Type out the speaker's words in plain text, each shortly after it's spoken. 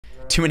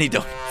Too many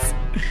donuts.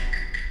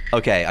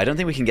 Okay, I don't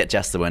think we can get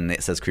Jester when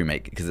it says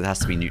crewmate because it has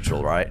to be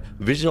neutral, right?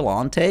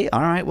 Vigilante?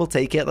 All right, we'll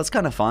take it. That's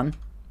kind of fun.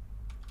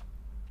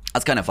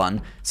 That's kind of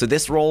fun. So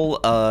this role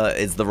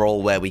is the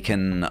role where we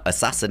can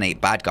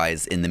assassinate bad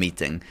guys in the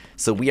meeting.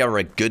 So we are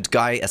a good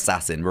guy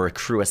assassin. We're a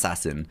crew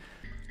assassin.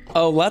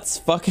 Oh, let's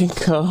fucking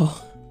go.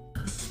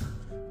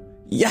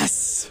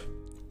 Yes!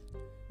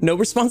 No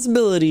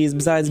responsibilities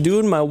besides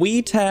doing my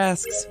wee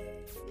tasks.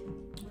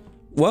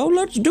 Well,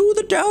 let's do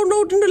the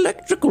downloading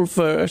electrical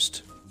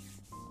first.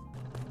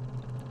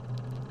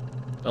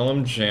 Tell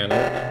him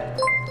Janet.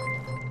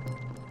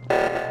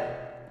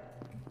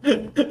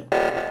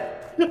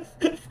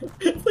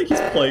 It's like he's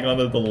playing on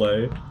a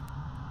delay.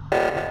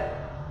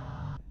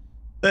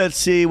 Let's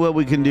see what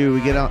we can do.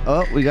 We get out.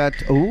 Oh, we got.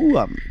 Oh,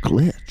 I'm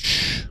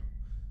glitch.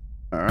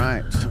 All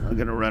right, I'm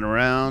gonna run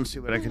around, see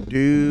what I can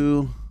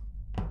do.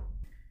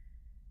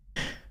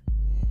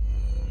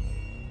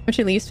 What's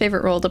your least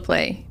favorite role to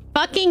play?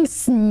 Fucking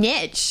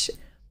snitch.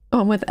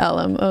 Oh, I'm with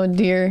Ellum. Oh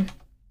dear.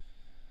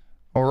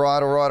 All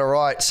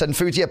right. Send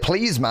food. Yeah,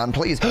 please, man,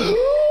 please.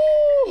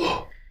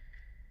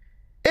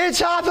 It's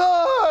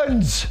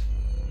happened!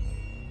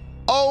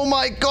 Oh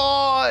my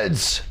god!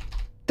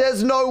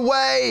 There's no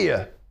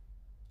way!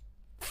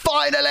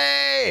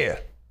 Finally!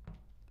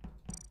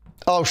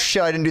 Oh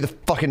shit, I didn't do the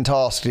fucking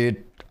task,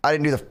 dude. I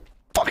didn't do the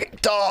fucking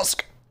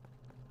task!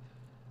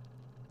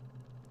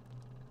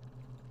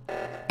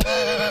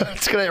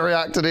 It's gonna get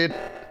reacted, dude.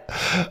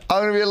 I'm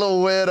gonna be a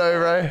little weirdo,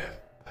 bro.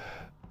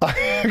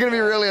 I'm gonna be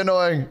really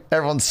annoying.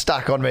 Everyone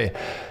stack on me.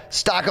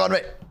 Stack on me.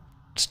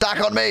 Stack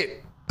on me.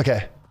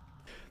 Okay.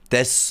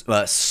 There's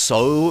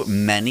so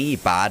many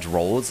bad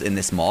roles in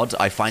this mod.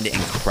 I find it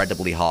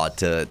incredibly hard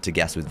to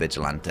guess with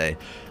Vigilante.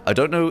 I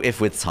don't know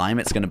if with time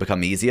it's going to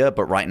become easier,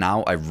 but right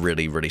now I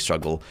really, really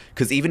struggle.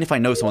 Because even if I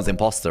know someone's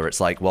imposter, it's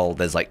like, well,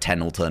 there's like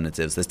 10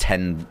 alternatives. There's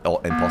 10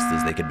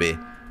 imposters they could be.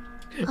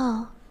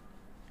 Oh.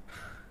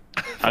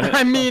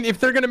 I mean, if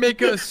they're gonna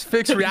make us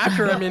fix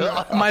reactor, I mean,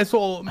 might as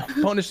well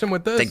punish them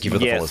with this. Thank you for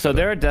the follow. So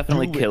there are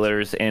definitely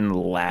killers in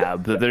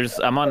lab.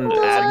 I'm on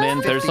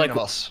admin.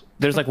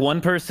 There's like one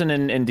person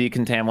in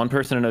Decontam, one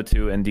person in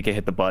O2, and DK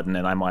hit the button,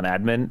 and I'm on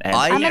admin,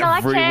 and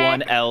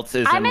everyone else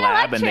is in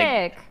lab,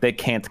 and they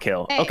can't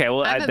kill. Hey, okay,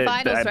 well, I'm in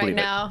finals right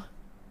now.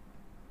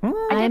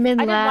 I'm in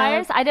lab. I did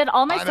wires, I did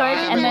all my storage,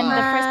 and then the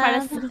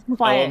first part is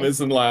quiet. Ellum is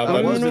in lab.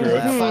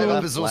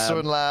 Lab is also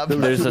in lab.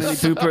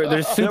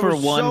 There's super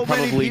one,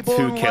 probably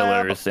 2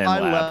 killers in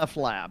lab. I left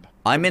lab.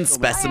 I'm in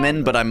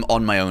specimen, but I'm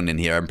on my own in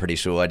here, I'm pretty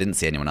sure. I didn't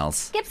see anyone else.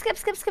 Skip.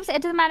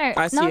 It doesn't matter.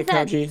 I see a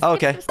Koji. Oh,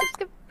 okay.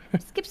 Skip. Good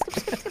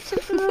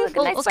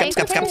night, skip.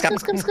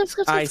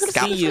 I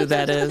see you,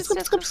 that is.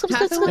 Skip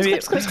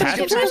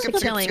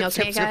killing,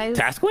 okay, guys?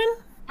 Task win?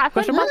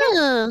 Question mark?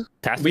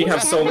 We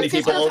have so many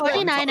people. It's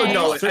 49ers.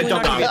 No,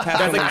 don't die.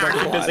 That's like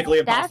actually physically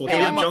impossible.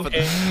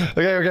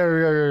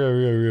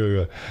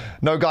 Okay.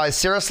 No, guys,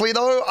 seriously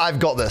though, I've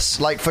got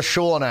this. Like for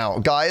sure now,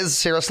 guys.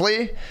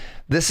 Seriously,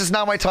 this is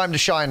now my time to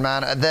shine,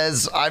 man.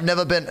 I've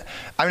never been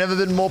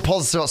more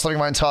positive about something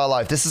my entire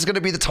life. This is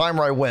gonna be the time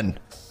where I win.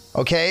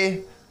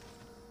 Okay.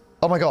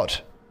 Oh my god.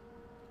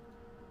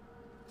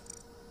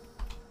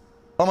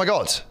 Oh my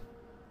god.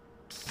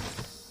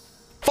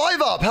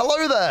 5 up.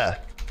 Hello there.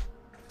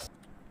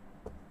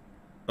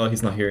 Oh,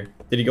 he's not here.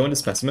 Did he go into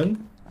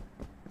specimen?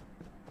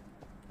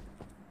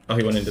 Oh,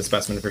 he went into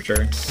specimen for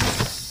sure.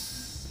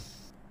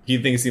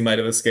 He thinks he might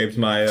have escaped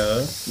my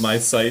my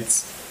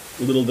sights.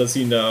 Little does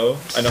he know.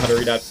 I know how to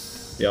read out.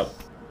 Yep.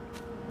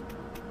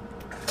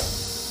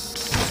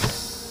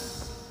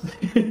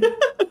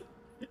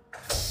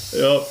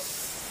 Yep.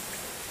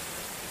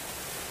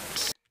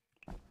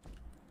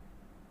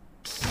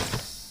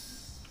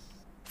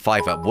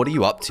 Five up. What are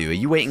you up to? Are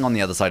you waiting on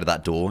the other side of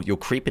that door? You're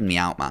creeping me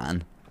out,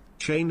 man.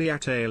 Chania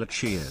Taylor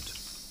cheered.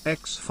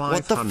 X500.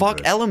 What the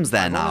fuck? Ellum's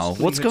there now.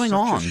 What's going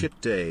on? A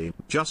shit day,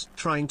 just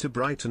trying to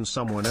brighten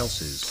someone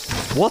else's.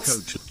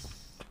 What's...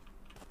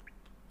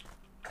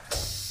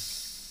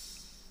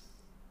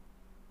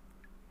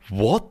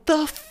 What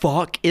the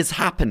fuck is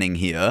happening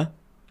here?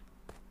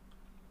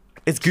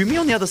 Is Gumi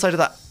on the other side of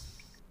that?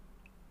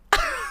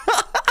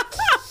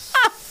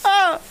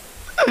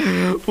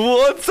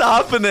 What's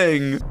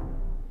happening?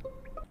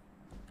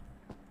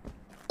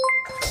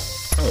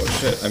 Oh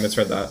shit, I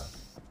misread that.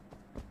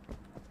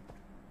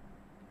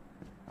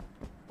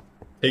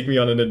 Take me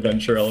on an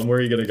adventure, Ellum. Where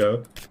are you gonna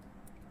go?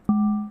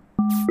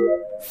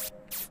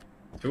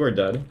 2 are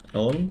dead.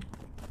 Ellum?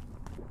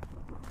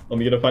 Are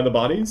we gonna find the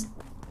bodies?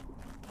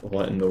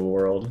 What in the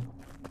world?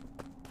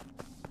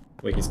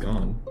 Wait, he's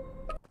gone.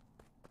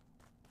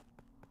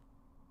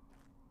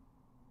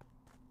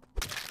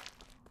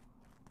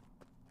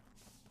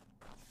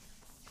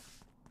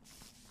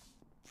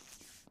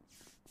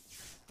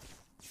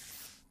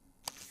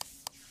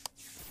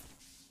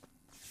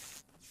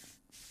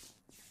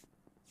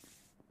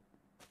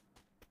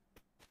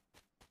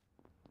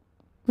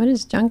 What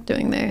is Junk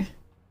doing there?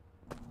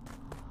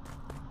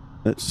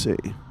 Let's see.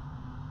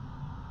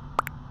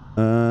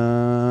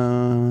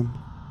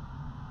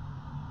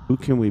 Who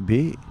can we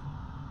be?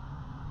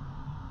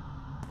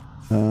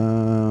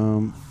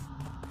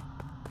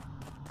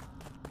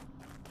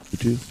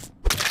 Do.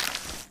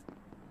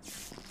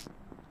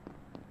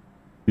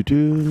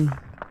 Do.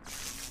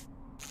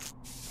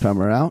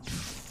 Timer out.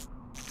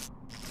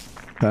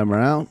 Timer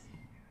out.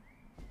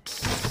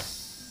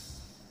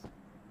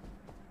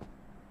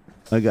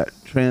 I got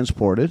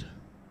transported.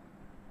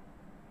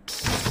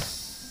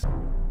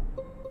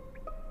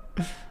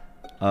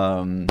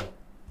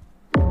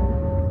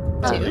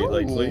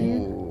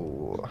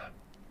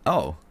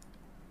 Oh.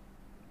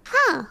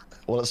 Huh.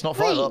 Well, it's not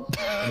fired up.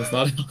 It's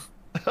not.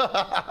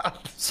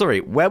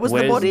 Sorry, where's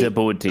the body?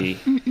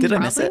 Did I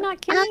miss it?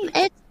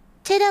 It's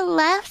to the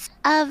left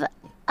of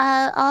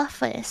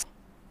office.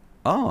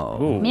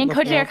 Oh. Me and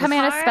Koji are coming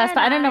out of Spec,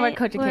 but I don't know where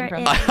Koji came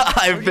from.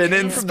 I've been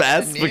in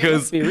Spec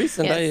because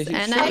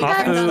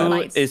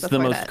Hafu is the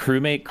most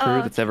crewmate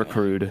crew that's ever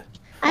crewed.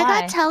 I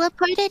got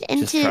teleported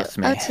into trust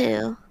me.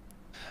 O2.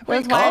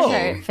 Those wires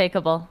are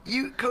fakeable.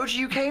 Koji,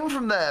 you came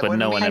from there. But when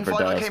no me one and ever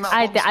Fiverr does. came out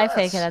I from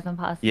fake it Spurs. as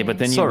imposter. Yeah, but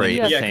then you Sorry.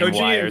 used the same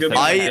Koji wires and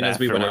that Goody you had as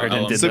we went afterward out.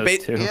 and did So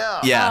those two.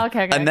 yeah. Oh,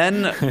 okay, and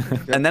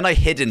then I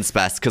hid in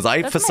Spec because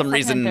I That's for my some second and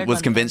reason third was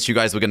one. convinced you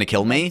guys were gonna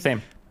kill me.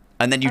 Same.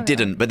 And then you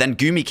didn't, but then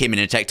Gumi came in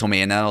and checked on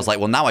me, and then I was like,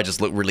 well, now I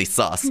just look really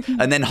sus.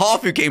 And then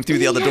Hafu came through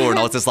the other door, and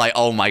I was just like,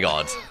 oh my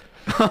god.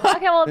 Okay,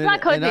 well, it's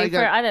not And I Koji got-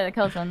 for either that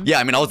kills him. Yeah,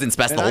 I mean, I was in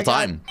Spec the whole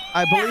time.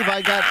 I believe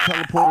I got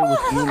teleported with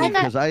Gumi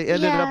because I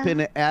ended yeah. up in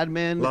an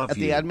admin Love at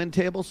the you. admin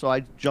table, so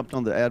I jumped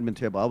on the admin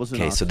table. I was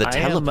in Okay, so the I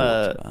am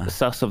teleport. a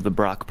sus of the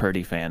Brock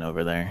Purdy fan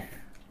over there.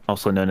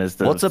 Also known as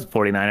the What's a-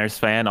 49ers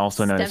fan,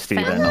 also known as Steph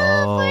fan. Steven.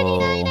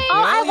 Oh. Oh,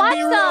 I watched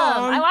them.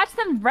 wrong. I watched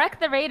them wreck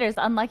the Raiders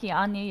unlucky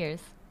on New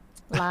Year's.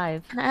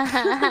 Live.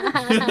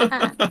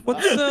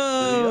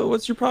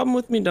 What's your problem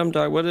with me, dumb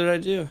dog? What did I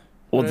do?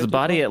 Well, What did the I do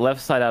body at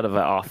left side out of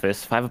the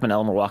office, 5 Up and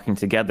Elm are walking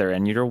together,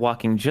 and you're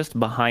walking just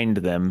behind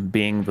them,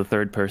 being the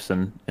third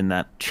person in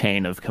that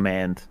chain of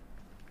command.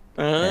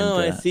 Oh,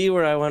 I And, see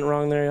where I went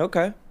wrong there.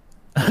 Okay.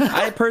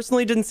 I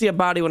personally didn't see a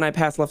body when I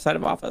passed left side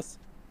of office.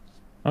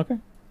 Okay,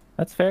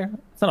 that's fair.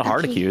 It's not a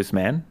hard accuse,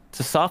 man. It's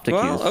a soft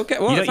accuse. Well, okay,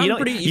 well, you it sounds don't,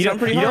 pretty- you sound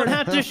pretty don't hard.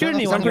 have to shoot Sound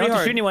anyone. You pretty don't have to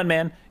hard. shoot anyone,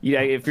 man. Yeah,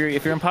 if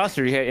you're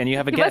imposter and you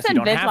have a He guess, you wasn't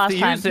don't bitch have last to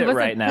time. use He it wasn't-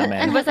 right now, He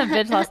man. wasn't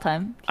bitch last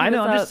time. He I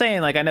know. was, I'm just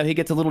saying. Like, I know he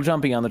gets a little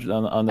jumpy on the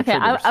Okay, trigger.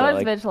 I so,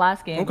 was like, bitch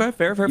last game. Okay,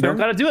 fair. You don't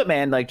gotta do it,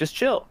 man. Like, just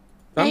chill.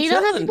 Yeah, I'm you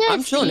don't have to chilling. do it,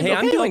 I'm chilling. Hey, Steve.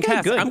 I'm doing Okay,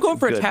 tasks. good, I'm going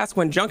for a good. task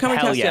win. Junk, how many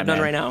Hell tasks yeah, you have done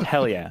man. right now?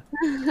 Hell yeah.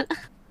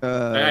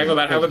 I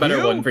have a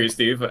better one for you,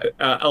 Steve.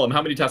 Ellen,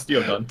 how many tests do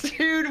you have done?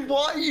 Dude,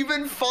 what? You've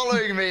been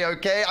following me,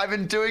 okay? I've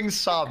been doing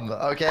some,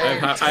 okay?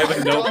 I have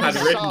a notepad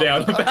written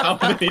down about how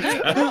many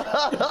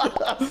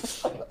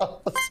tests.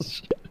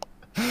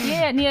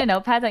 You need a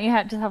notepad. Don't you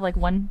have just have like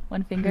one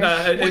finger?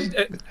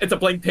 It's a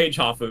blank page,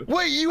 Hafu.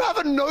 Wait, you have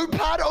a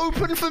notepad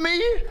open for me?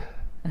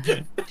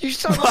 You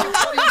sound like a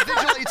bloody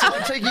invigilator.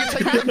 I'm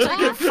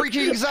taking a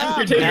freaking exam.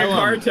 You're taking a Ellen,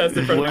 car test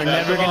in front of We're me.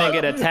 never gonna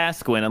get a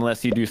task win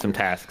unless you do some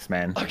tasks,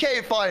 man.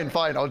 Okay, fine.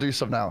 I'll do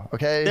some now,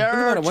 okay? There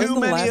are When's too the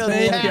many last of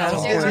time you them. did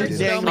Honestly,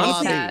 tasks?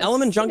 Honestly, tasks.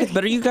 Element Junk, it's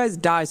better you guys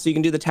die so you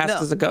can do the task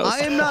as a ghost. I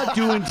am not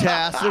doing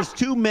tasks. There's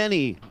too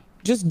many.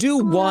 Just do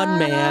one,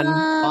 man.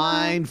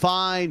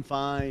 Fine.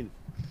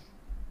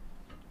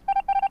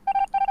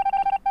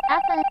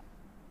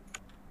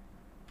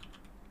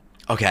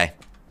 Okay.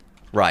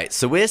 Right,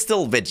 so we're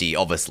still Veggie,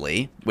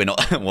 obviously. We're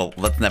not... Well,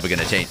 that's never going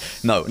to change.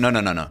 No.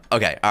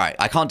 Okay, alright,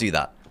 I can't do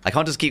that. I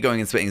can't just keep going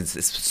and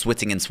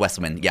switting in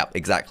specimen. Yep,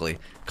 exactly.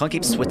 Can't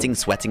keep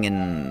sweating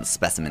in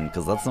specimen,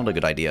 because that's not a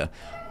good idea.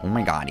 Oh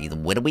my god,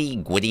 what are we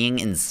gwiddying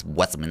in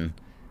specimen?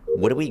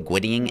 What are we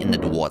gwiddying in the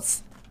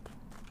doors?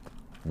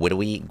 What are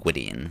we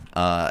gwiddying?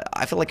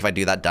 I feel like if I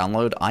do that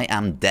download, I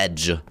am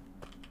dead.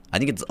 I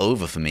think it's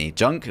over for me.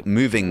 Junk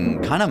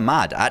moving kind of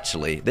mad,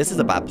 actually. This is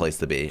a bad place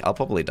to be. I'll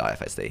probably die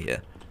if I stay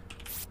here.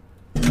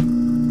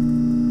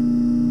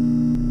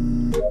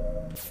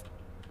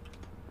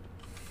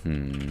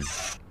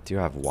 Do you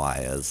have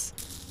wires?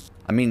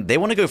 I mean, they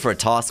want to go for a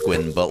task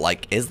win, but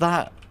like, is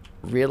that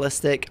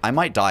realistic? I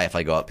might die if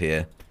I go up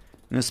here.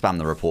 I'm gonna spam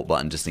the report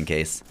button just in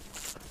case.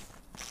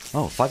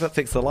 Oh, 5-up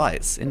fix the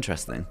lights.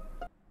 Interesting.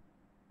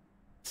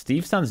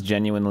 Steve sounds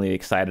genuinely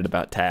excited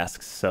about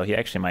tasks, so he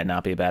actually might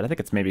not be bad. I think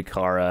it's maybe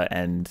Kara,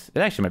 and it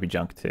actually might be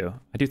Junk too.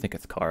 I do think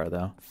it's Kara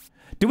though.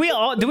 Do we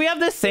have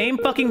the same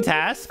fucking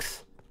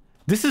tasks?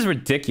 This is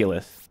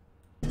ridiculous.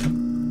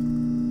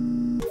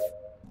 I'm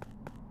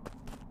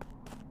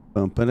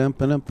not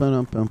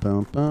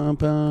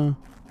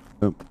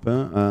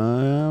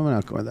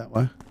going that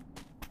way.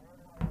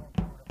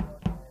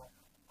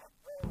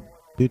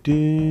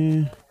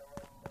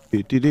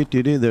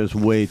 There's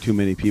way too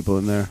many people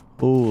in there.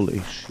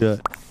 Holy shit.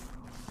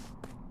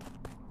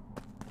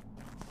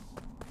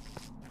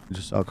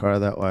 Just saw car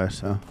that way,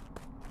 so.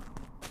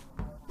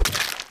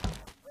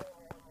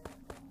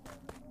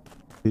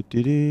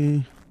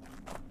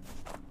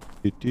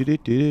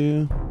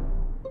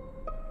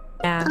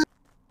 Yeah.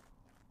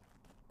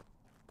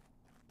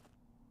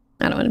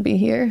 I don't want to be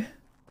here.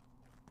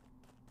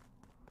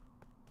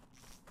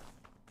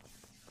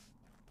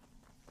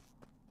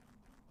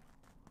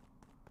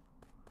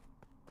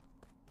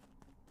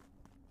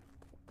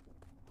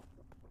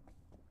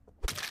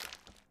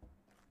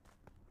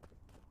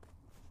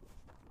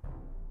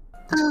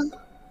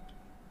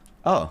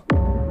 Oh.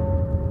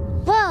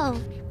 Whoa.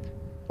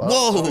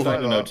 Whoa. I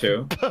don't know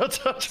too.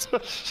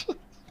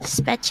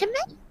 Specimen?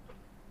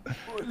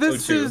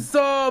 This is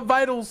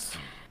Vitals.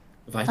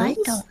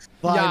 Vitals.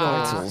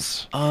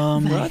 Vitals.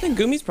 Well, I think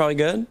Gumi's probably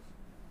good.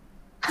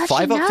 How'd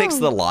 5 you up know? fix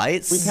the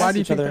lights. We passed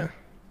each other.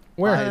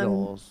 Where?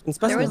 Vitals. In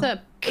There was specimen.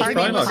 a party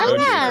probably not for good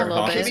a for little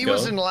Hawkins. bit. Kimmy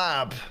was in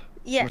lab.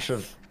 Yes. Which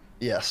of,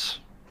 yes.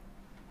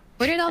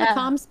 Where did all the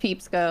comms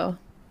peeps go?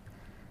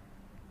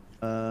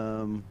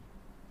 Well,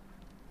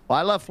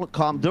 I left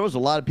comms. There was a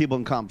lot of people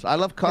in comms. I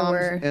left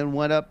comms and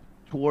went up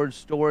towards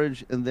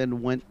storage and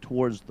then went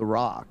towards the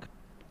rock.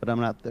 But I'm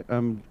not there.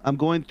 I'm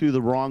going through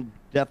the wrong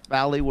Death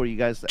Valley where you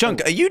guys.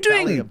 Junk, are you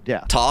doing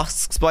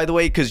tasks, by the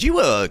way? Because you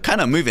were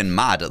kind of moving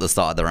mad at the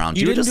start of the round.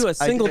 You were didn't just... do a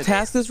single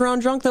task this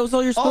round, Junk? That was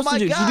all you're supposed to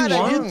do. Oh my God,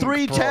 I did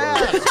 3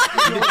 tasks.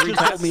 You did 3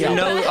 tasks?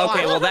 No,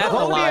 okay, well that's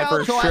a lie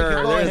for sure.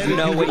 There's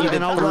no way you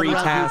did 3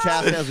 tasks.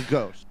 As a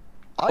ghost.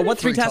 What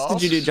 3 tasks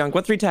did you do, Junk?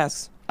 What 3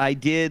 tasks? I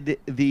did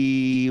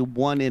the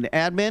one in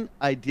admin.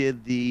 I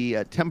did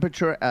the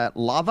temperature at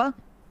lava.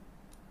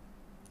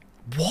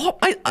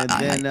 What?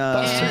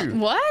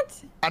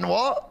 What? And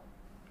what?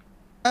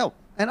 Oh,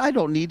 and I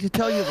don't need to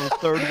tell you the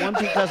third one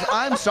because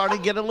I'm starting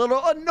to get a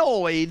little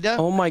annoyed.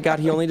 Oh my God,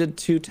 he only did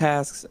 2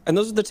 tasks. And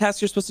those are the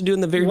tasks you're supposed to do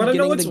in the very You want to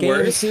know beginning of what's the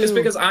game, worse? too. It's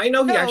because I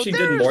know he actually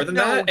did more than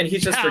that, and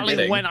he's just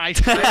forgetting. When I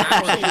actually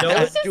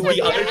know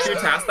the other 2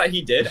 tasks that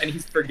he did, and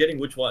he's forgetting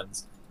which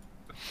ones.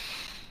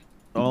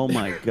 Oh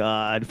my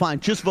God!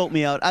 Fine, just vote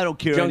me out. I don't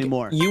care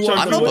anymore.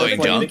 I'm not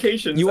voting, Junk.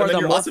 You are the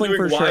muffling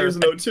for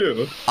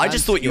sure. I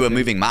just thought you were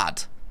moving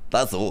mad.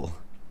 That's all.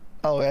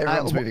 Oh,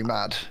 everyone's moving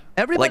mad.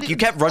 Like you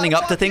kept running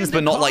up to things,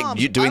 but not like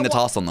you doing the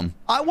task on them.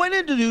 I went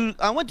to do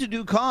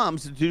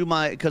comms to do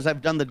my because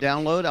I've done the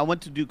download. I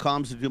went to do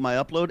comms to do my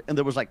upload, and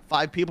there was like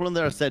 5 people in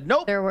there. I said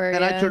nope, there were,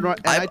 and I turned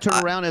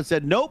around and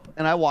said nope,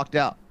 and I walked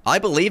out. I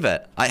believe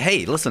it.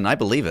 Hey, listen, I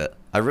believe it.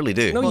 I really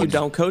do. No, you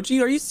don't,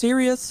 Koji. Are you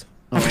serious?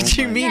 What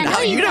do you mean? Yeah,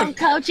 How you don't?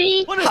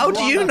 Koji. How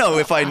do you know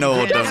if I know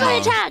or don't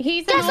know?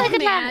 He's an old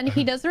man.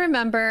 He doesn't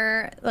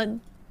remember.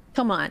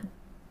 Come on.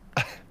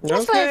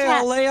 Okay,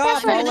 I'll lay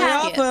off. I'll lay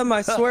off him.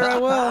 I swear I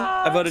will.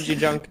 I voted you,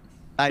 Junk.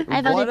 I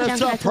voted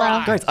Junk as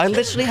well. Guys, I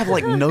literally have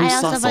like no I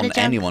also sus voted on Junk.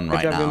 anyone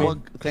right Good job, now.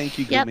 Gumi. Thank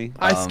you, Yep. Gumi.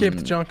 I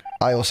skipped Junk.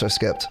 I also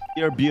skipped.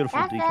 You're beautiful,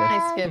 DK.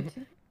 I skipped.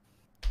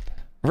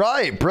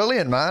 Right,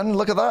 brilliant, man.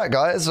 Look at that,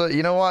 guys.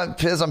 You know what?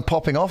 Appears I'm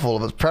popping off all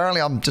of it. Apparently,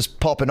 I'm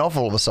just popping off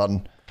all of a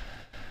sudden.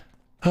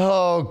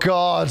 Oh,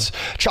 God.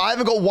 I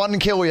haven't got 1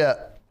 kill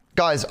yet.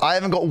 Guys, I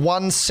haven't got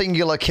 1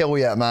 singular kill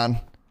yet, man.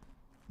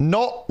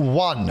 Not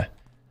 1.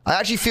 I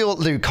actually feel,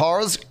 dude,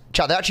 cars,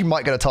 chat, they actually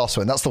might get a task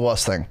win. That's the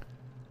worst thing.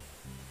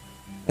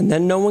 And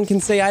then no one can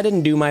say I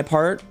didn't do my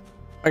part.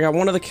 I got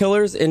one of the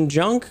killers in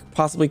Junk,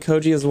 possibly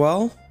Koji as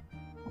well.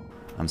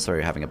 I'm sorry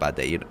you're having a bad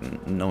day.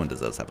 No one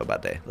deserves to have a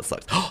bad day. That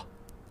sucks.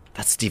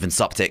 That's Steven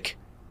Suptic.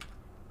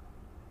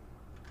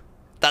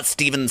 That's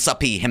Steven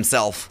Suppy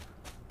himself.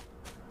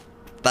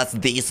 That's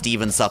the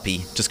Steven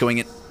Suppy. Just going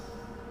in.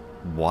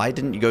 Why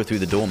didn't you go through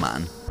the door,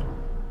 man?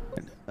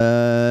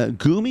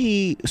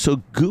 Gumi. So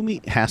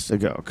Gumi has to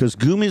go because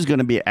Gumi's going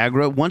to be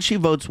aggro. Once she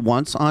votes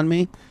once on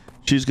me,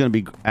 she's going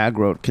to be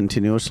aggroed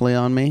continuously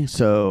on me.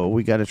 So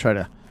we got to try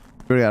to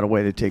figure out a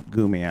way to take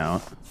Gumi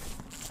out.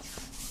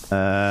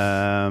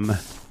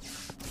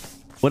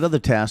 What other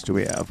tasks do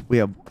we have? We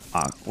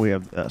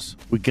have this.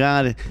 We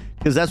got it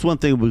because that's one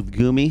thing with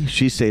Gumi.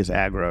 She stays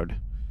aggroed.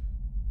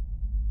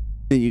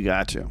 You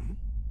got to.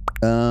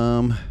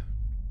 I'll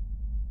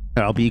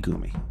be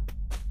Gumi.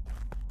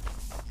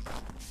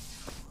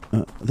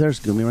 There's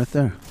Gumi right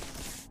there.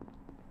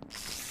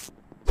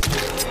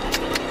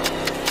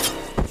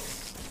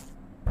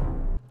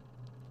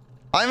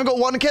 I haven't got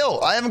 1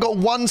 kill. I haven't got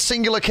 1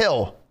 singular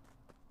kill.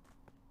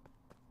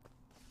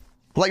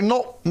 Like,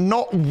 not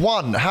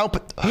 1. How?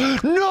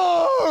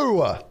 No!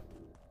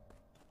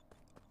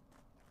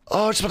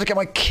 Oh, I'm just about to get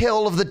my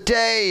kill of the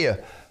day.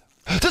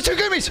 There's 2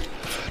 Gumis!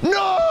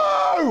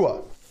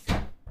 No!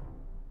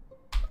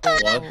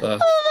 What the?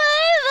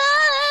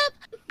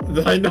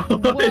 I know.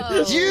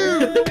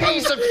 You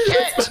piece of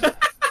shit!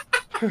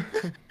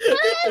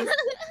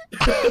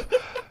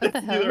 What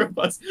the hell? Neither of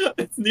us.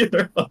 It's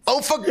neither of us.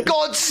 Oh, for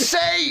God's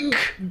sake!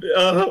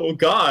 Oh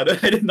God,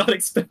 I did not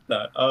expect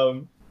that.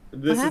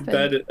 This is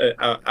happened? bed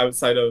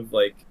outside of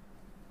like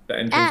the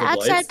entrance of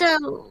Outside lights. the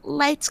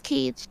lights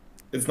cage.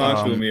 It's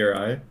not Gumi or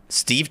I.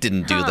 Steve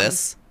didn't do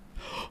this.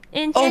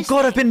 And Oh there's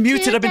God, I've been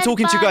muted. 2 I've been dead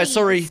talking to you guys. bodies.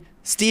 Sorry.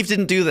 Steve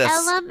didn't do this.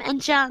 Ellum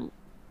and Junk.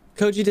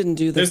 Koji didn't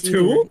do this. There's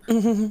 2?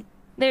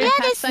 There's Yeah,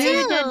 there's 2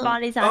 2. dead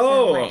bodies out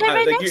Oh. there. They're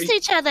right like next to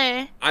each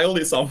other. I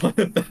only saw one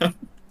of them.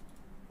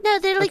 No,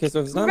 they're like Okay,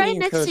 so it's not right me and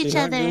next to Koji, each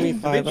not other. Gumi,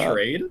 Did 5 they up.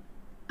 trade?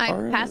 I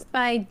passed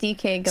by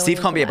DK going.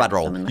 Steve can't be a bad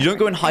roll. someone You don't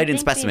go in hide in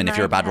think they specimen if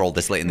you're a might bad roll have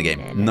this late in the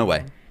game. No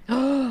way.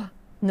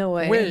 No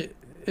way. Wait,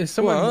 is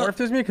someone What?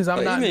 morphed as me? Because I'm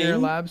What not do you near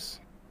mean? labs.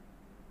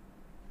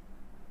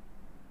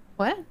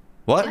 What?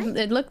 What?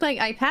 It looked like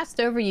I passed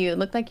over you. It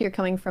looked like you're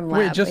coming from lab.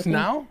 Wait, I just think.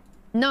 now?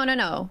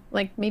 No.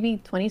 Like maybe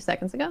 20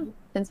 seconds ago?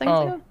 10 seconds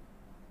Oh. ago?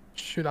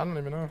 Shoot, I don't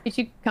even know. Did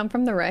you come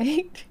from the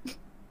right?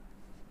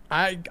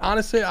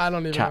 Honestly, I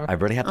don't even know. I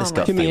really have this Oh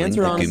gut my feeling that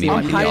God. Gumi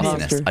might be the hiding.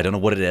 arsonist. I don't know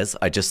what it is.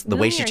 I just the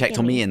way Gumi she or checked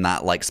on me Kimmy? in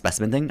that like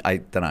specimen thing. I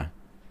don't know.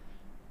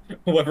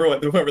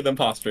 Whoever the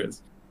imposter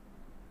is.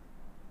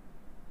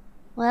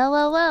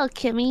 Well,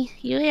 Kimmy,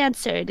 you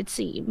answered, it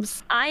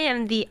seems. I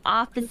am the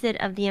opposite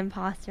of the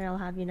imposter, I'll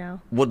have you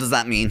know. What does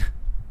that mean?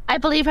 I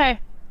believe her.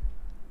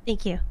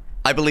 Thank you.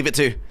 I believe it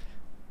too.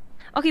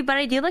 Okay, but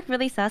I do look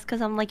really sus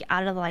because I'm like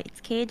out of the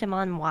lights cage. I'm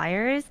on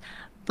wires.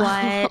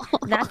 But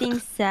that being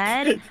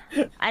said,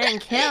 I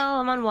didn't kill.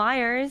 I'm on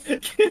wires.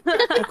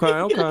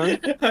 Okay.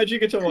 How'd you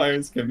get to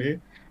wires, Kimmy?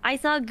 I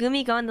saw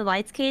Gumi go in the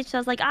lights cage, so I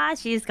was like,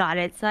 she's got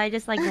it. So I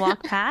just like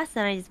walked past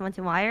and I just went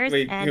to wires.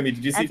 Wait, and Gumi,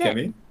 did you see that's it.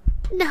 Kimmy?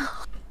 No.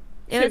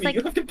 It Kimmy, was like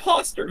you have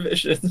imposter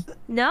vision.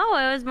 no,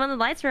 it was when the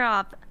lights were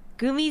off.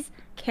 Gumi's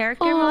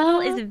character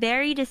model is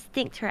very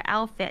distinct to her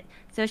outfit,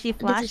 so she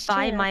flashed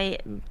by true. my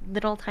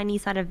little tiny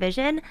side of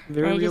vision,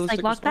 Very and I just like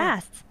realistic walked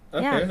response. past.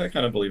 Okay, Yeah. I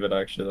kind of believe it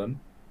actually then.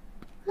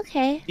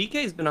 Okay.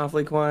 DK's been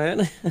awfully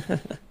quiet.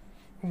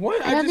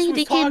 What? I don't just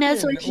think was DK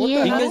knows talking.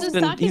 where he What the is.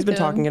 hell? He's been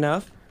talking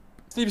enough.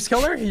 Steve's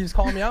killer? He's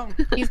calling me out.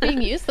 He's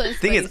being useless.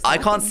 Thing is, I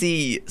can't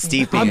see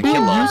Steve being I'm a being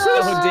killer.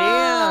 useless? Oh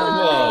damn!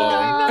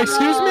 Whoa.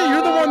 Excuse me,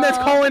 you're the one that's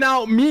calling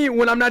out me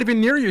when I'm not even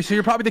near you, so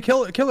you're probably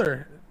the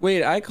killer.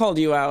 Wait, I called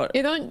you out.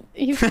 You don't.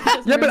 You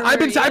Yeah, but I've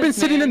been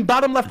sitting in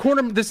bottom left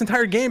corner this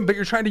entire game, but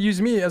you're trying to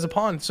use me as a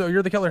pawn, so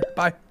you're the killer.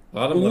 Bye.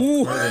 Bottom left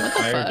corner of the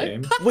entire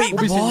game. Wait,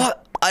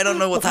 what? I don't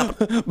know what's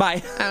happening.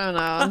 Bye. I don't know.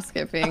 I'm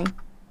skipping.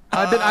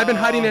 I've been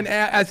hiding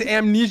as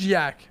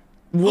amnesiac.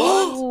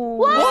 What?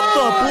 What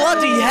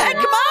the bloody heck,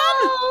 man?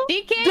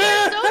 DK,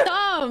 you're so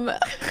dumb.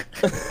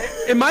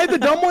 Am I the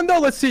dumb one though?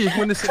 Let's see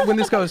when this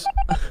goes.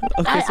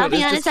 Okay, so I'll be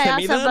it's honest, just I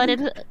Kimmy also then?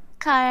 voted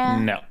Kara.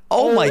 No.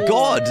 Oh my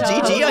god,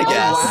 GG, I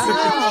guess.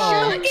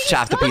 Wow. Chat, I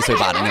have to pee so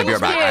bad. I'm gonna be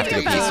right back. I have to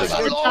go pee so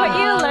bad. What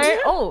you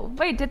learned? Oh,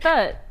 wait,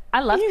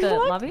 I left You the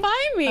walked lobby.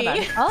 by me. My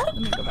bad. Oh, let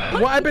me go back.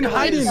 Well, I've been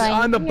hiding fine.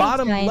 on the You're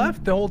bottom fine.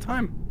 left the whole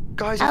time.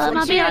 Guys,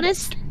 I'll be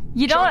honest.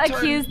 You don't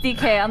accuse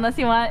DK unless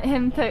you want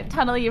him to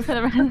tunnel you for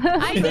the rest.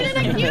 I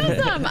didn't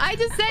accuse him. I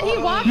just said he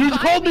walked You by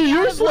called me out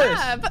of useless.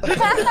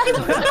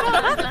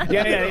 lab.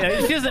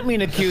 Yeah. She doesn't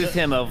mean accuse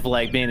him of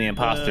like being the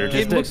imposter.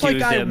 Just It looks like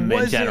accuse I him in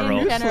wasn't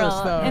general. useless,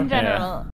 though. In general.